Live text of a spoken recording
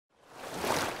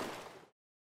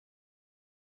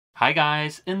Hi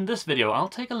guys, in this video I'll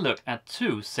take a look at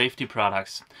two safety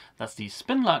products. That's the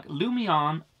Spinlock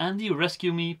Lume-on and the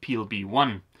rescueME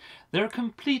PLB1. They're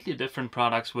completely different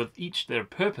products with each their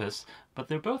purpose, but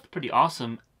they're both pretty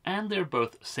awesome and they're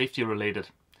both safety related.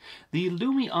 The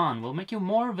Lume-on will make you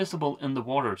more visible in the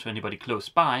water to anybody close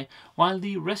by, while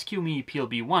the rescueME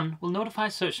PLB1 will notify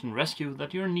search and rescue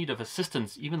that you're in need of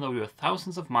assistance even though you're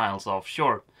thousands of miles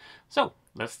offshore. So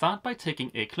let's start by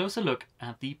taking a closer look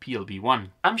at the PLB1.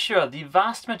 I'm sure the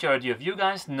vast majority of you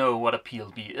guys know what a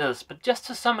PLB is, but just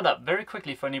to sum it up very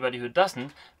quickly for anybody who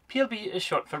doesn't, PLB is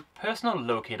short for Personal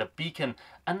Locator Beacon,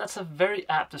 and that's a very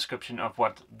apt description of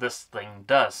what this thing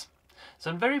does.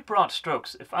 So in very broad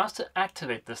strokes, if I was to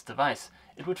activate this device,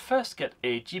 it would first get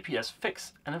a GPS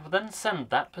fix and it would then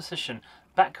send that position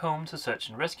back home to search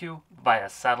and rescue via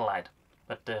satellite.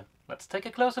 But let's take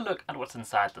a closer look at what's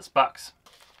inside this box.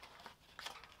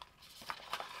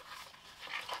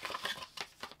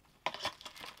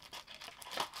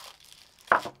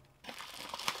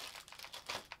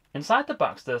 Inside the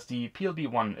box there's the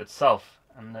PLB1 itself,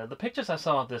 and the pictures I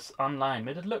saw of this online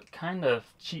made it look kind of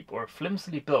cheap or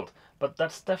flimsily built, but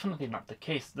that's definitely not the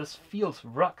case. This feels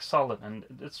rock solid and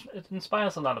it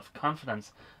inspires a lot of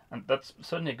confidence, and that's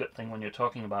certainly a good thing when you're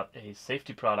talking about a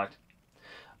safety product.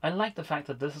 I like the fact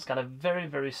that this has got a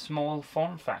very small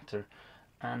form factor,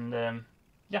 and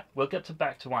yeah, we'll get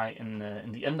back to why in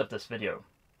the end of this video.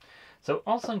 So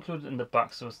also included in the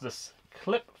box was this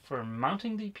clip for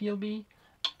mounting the PLB,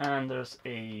 and there's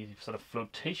a sort of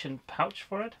flotation pouch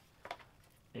for it,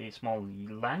 a small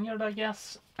lanyard I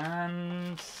guess,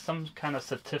 and some kind of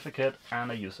certificate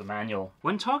and a user manual.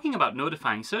 When talking about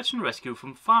notifying search and rescue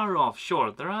from far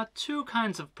offshore, there are two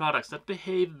kinds of products that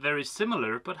behave very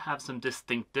similar but have some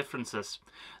distinct differences.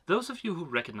 Those of you who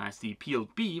recognize the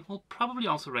PLB will probably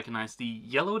also recognize the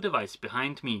yellow device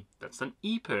behind me. That's an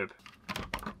EPIRB.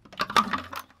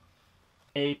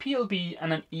 A PLB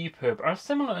and an EPIRB are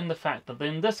similar in the fact that they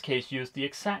in this case use the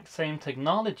exact same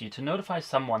technology to notify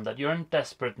someone that you're in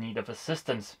desperate need of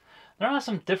assistance. There are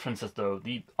some differences though,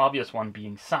 the obvious one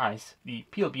being size. The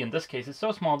PLB in this case is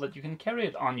so small that you can carry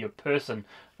it on your person.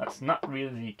 That's not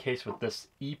really the case with this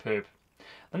EPIRB.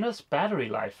 Then there's battery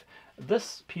life.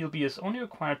 This PLB is only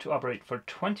required to operate for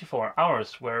 24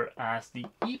 hours, whereas the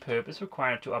EPIRB is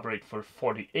required to operate for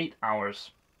 48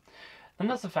 hours. Then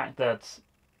there's the fact that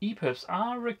EPIRBs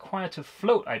are required to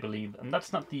float, I believe, and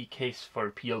that's not the case for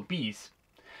PLBs.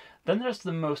 Then there's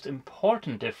the most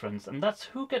important difference, and that's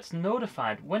who gets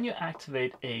notified when you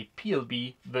activate a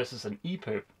PLB versus an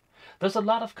EPIRB. There's a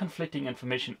lot of conflicting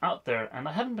information out there, and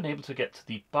I haven't been able to get to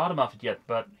the bottom of it yet,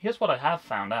 but here's what I have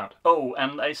found out. Oh,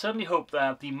 and I certainly hope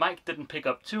that the mic didn't pick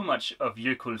up too much of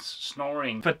Jökull's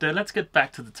snoring. But let's get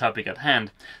back to the topic at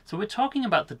hand. So we're talking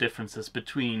about the differences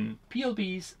between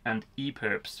PLBs and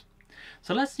EPIRBs.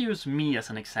 So let's use me as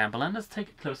an example and let's take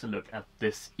a closer look at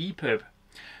this EPIRB.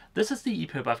 This is the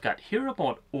EPIRB I've got here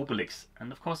aboard Obelix,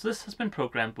 and of course this has been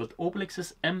programmed with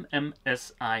Obelix's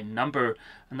MMSI number,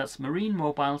 and that's Marine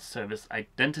Mobile Service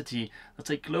Identity.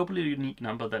 That's a globally unique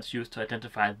number that's used to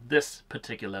identify this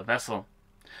particular vessel.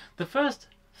 The first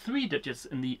 3 digits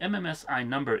in the MMSI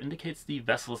number indicates the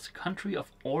vessel's country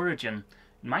of origin.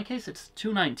 In my case it's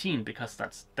 219 because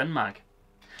that's Denmark.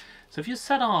 So if you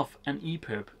set off an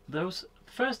EPIRB, those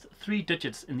first 3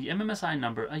 digits in the MMSI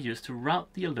number are used to route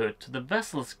the alert to the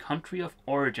vessel's country of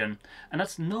origin, and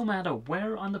that's no matter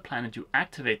where on the planet you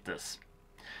activate this.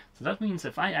 So that means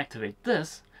if I activate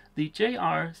this, the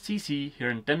JRCC here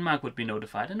in Denmark would be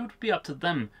notified, and it would be up to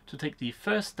them to take the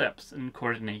first steps in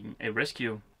coordinating a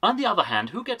rescue. On the other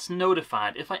hand, who gets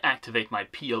notified if I activate my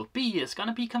PLB is going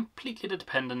to be completely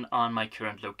dependent on my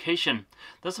current location.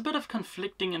 There's a bit of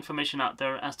conflicting information out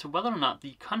there as to whether or not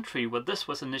the country where this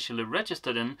was initially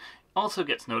registered in also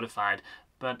gets notified,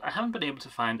 but I haven't been able to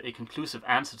find a conclusive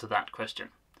answer to that question.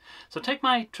 So take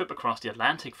my trip across the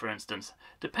Atlantic for instance.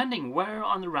 Depending where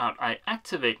on the route I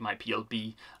activate my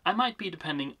PLB, I might be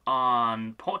depending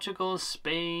on Portugal,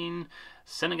 Spain,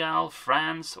 Senegal,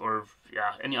 France, or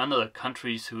any other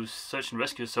countries whose search and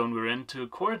rescue zone we're in to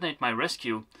coordinate my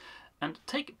rescue. And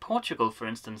take Portugal for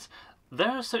instance.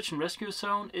 Their search and rescue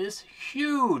zone is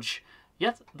huge,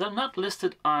 yet they're not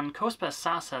listed on Coastpass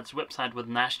SARSAT's website with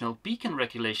national beacon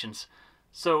regulations.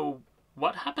 So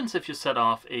what happens if you set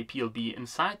off a PLB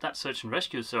inside that search and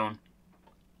rescue zone?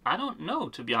 I don't know,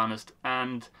 to be honest,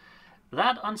 and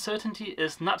that uncertainty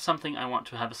is not something I want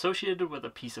to have associated with a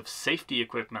piece of safety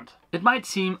equipment. It might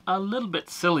seem a little bit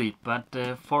silly, but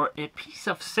for a piece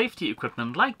of safety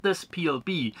equipment like this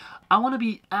PLB, I want to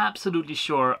be absolutely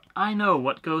sure I know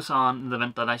what goes on in the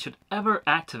event that I should ever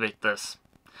activate this.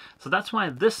 So that's why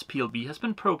this PLB has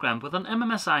been programmed with an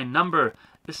MMSI number,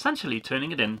 essentially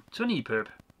turning it into an EPIRB.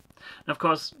 And of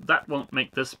course, that won't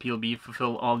make this PLB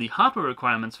fulfill all the hardware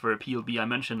requirements for a PLB I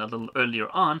mentioned a little earlier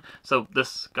on, so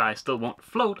this guy still won't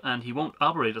float and he won't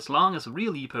operate as long as a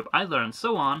real EPIRB either, and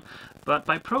so on. But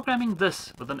by programming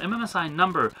this with an MMSI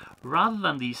number rather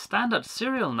than the standard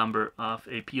serial number of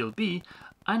a PLB,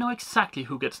 I know exactly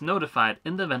who gets notified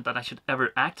in the event that I should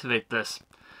ever activate this.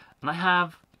 And I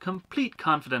have complete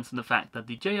confidence in the fact that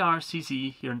the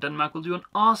JRCC here in Denmark will do an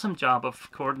awesome job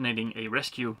of coordinating a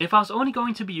rescue. If I was only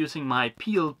going to be using my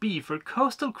PLB for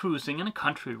coastal cruising in a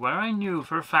country where I knew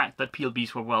for a fact that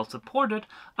PLBs were well supported,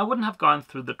 I wouldn't have gone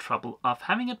through the trouble of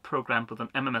having it programmed with an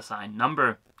MMSI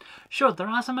number. Sure, there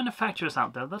are some manufacturers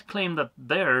out there that claim that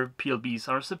their PLBs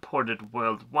are supported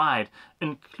worldwide,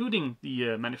 including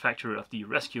the manufacturer of the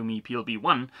rescueME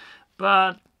PLB1,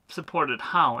 but supported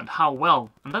how and how well?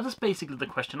 And that is basically the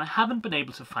question I haven't been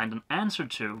able to find an answer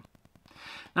to.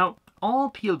 Now, all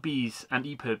PLBs and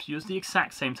EPIRBs use the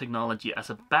exact same technology as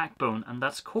a backbone, and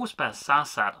that's COSPAS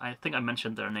SASAT. I think I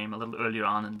mentioned their name a little earlier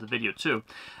on in the video too.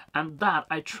 And that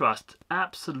I trust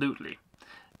absolutely.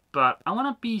 But I want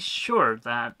to be sure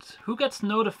that who gets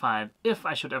notified if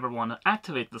I should ever want to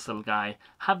activate this little guy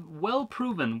have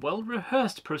well-proven,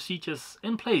 well-rehearsed procedures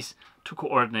in place to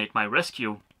coordinate my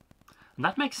rescue. And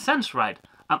that makes sense, right?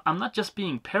 I'm not just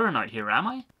being paranoid here, am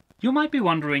I? You might be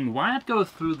wondering why I'd go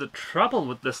through the trouble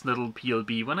with this little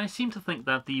PLB when I seem to think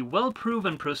that the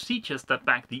well-proven procedures that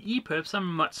back the EPIRBs are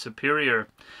much superior.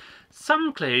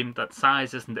 Some claim that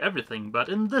size isn't everything, but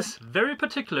in this very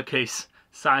particular case,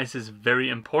 size is very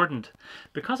important.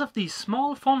 Because of the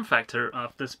small form factor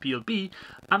of this PLB,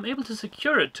 I'm able to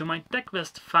secure it to my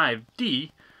DeckVest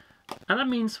 5D, and that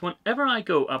means whenever I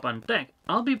go up on deck,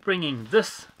 I'll be bringing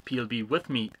this PLB with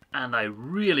me, and I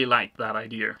really like that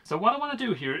idea. So what I want to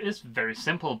do here is very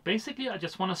simple. Basically, I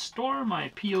just want to store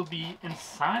my PLB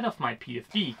inside of my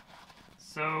PFD.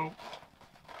 So,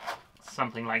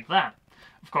 something like that.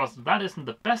 Of course, that isn't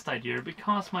the best idea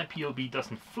because my PLB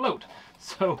doesn't float.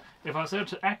 So, if I was able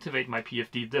to activate my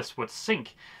PFD, this would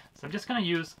sink. So I'm just going to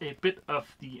use a bit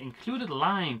of the included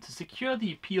line to secure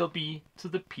the PLB to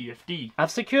the PFD.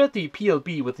 I've secured the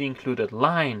PLB with the included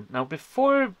line. Now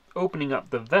before opening up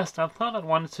the vest, I thought I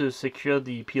wanted to secure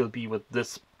the PLB with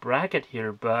this bracket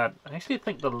here, but I actually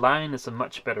think the line is a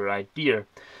much better idea.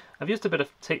 I've used a bit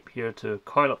of tape here to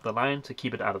coil up the line to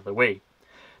keep it out of the way.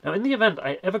 Now in the event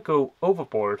I ever go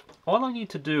overboard, all I need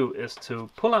to do is to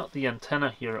pull out the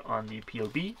antenna here on the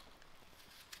PLB,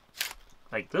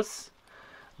 like this.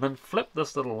 Then flip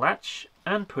this little latch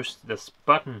and push this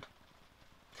button.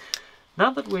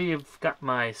 Now that we've got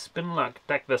my Spinlock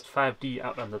DeckVest 5D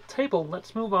out on the table,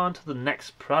 let's move on to the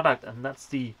next product, and that's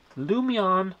the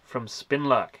Lume-on from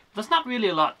Spinlock. There's not really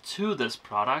a lot to this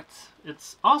product.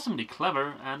 It's awesomely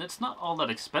clever, and it's not all that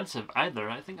expensive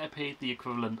either. I think I paid the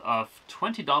equivalent of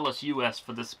 $20 US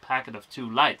for this packet of 2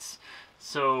 lights.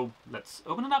 So let's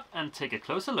open it up and take a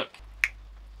closer look.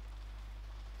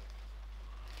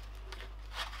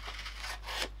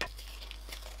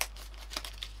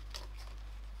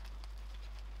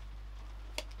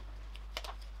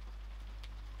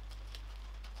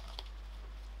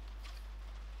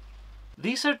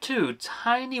 These are 2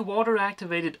 tiny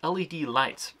water-activated LED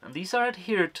lights, and these are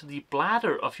adhered to the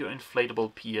bladder of your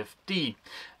inflatable PFD.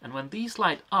 And when these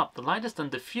light up, the light is then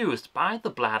diffused by the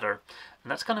bladder,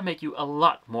 and that's going to make you a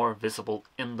lot more visible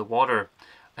in the water.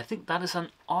 I think that is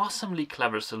an awesomely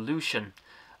clever solution.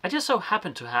 I just so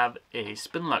happen to have a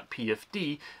Spinlock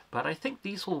PFD, but I think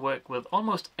these will work with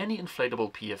almost any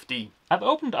inflatable PFD. I've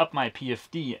opened up my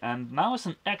PFD, and now is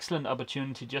an excellent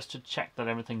opportunity just to check that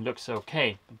everything looks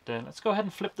okay. But let's go ahead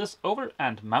and flip this over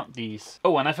and mount these.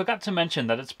 Oh, and I forgot to mention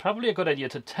that it's probably a good idea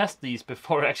to test these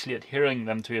before actually adhering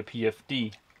them to your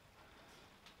PFD.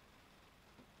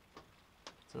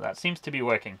 So that seems to be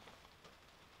working.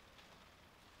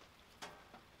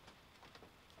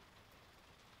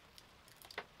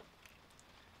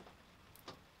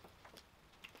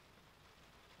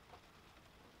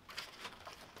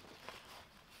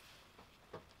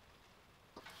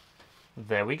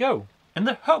 There we go. In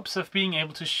the hopes of being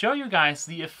able to show you guys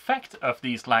the effect of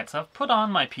these lights, I've put on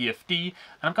my PFD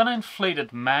and I'm going to inflate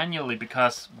it manually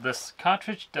because this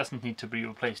cartridge doesn't need to be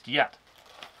replaced yet.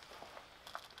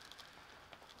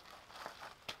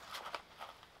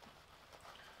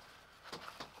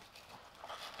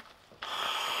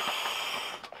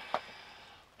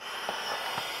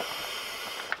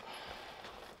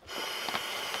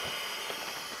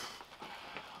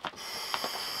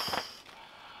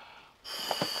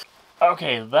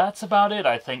 Okay, that's about it,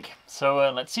 I think. So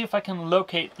let's see if I can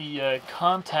locate the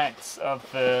contacts of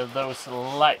those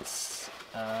lights.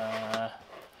 There,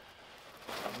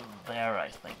 I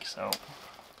think so.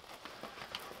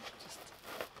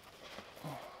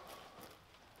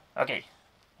 Okay,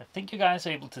 I think you guys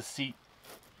are able to see.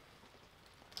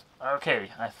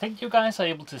 Okay, I think you guys are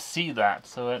able to see that.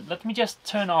 So let me just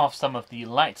turn off some of the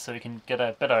lights so you can get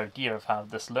a better idea of how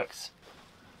this looks.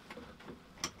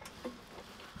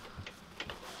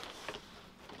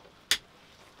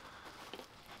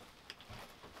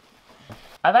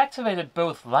 I've activated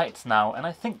both lights now, and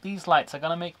I think these lights are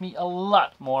gonna make me a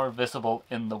lot more visible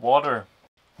in the water.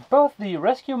 Both the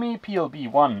rescueME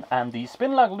PLB1 and the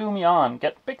Spinlock Lume-on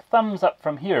get big thumbs up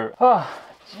from here. Oh,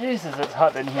 Jesus, it's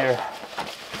hot in here.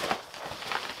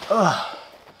 Ugh.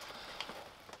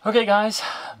 Okay guys,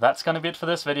 that's gonna be it for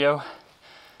this video.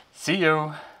 See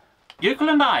you!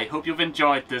 Yukul and I hope you've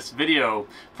enjoyed this video.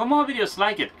 For more videos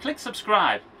like it, click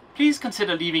subscribe. Please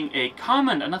consider leaving a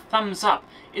comment and a thumbs up.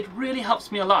 It really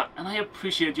helps me a lot and I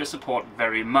appreciate your support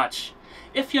very much.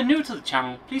 If you're new to the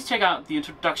channel, please check out the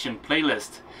introduction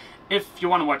playlist. If you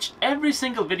want to watch every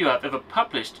single video I've ever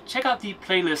published, check out the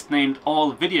playlist named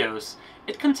All Videos.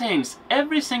 It contains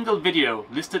every single video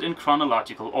listed in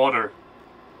chronological order.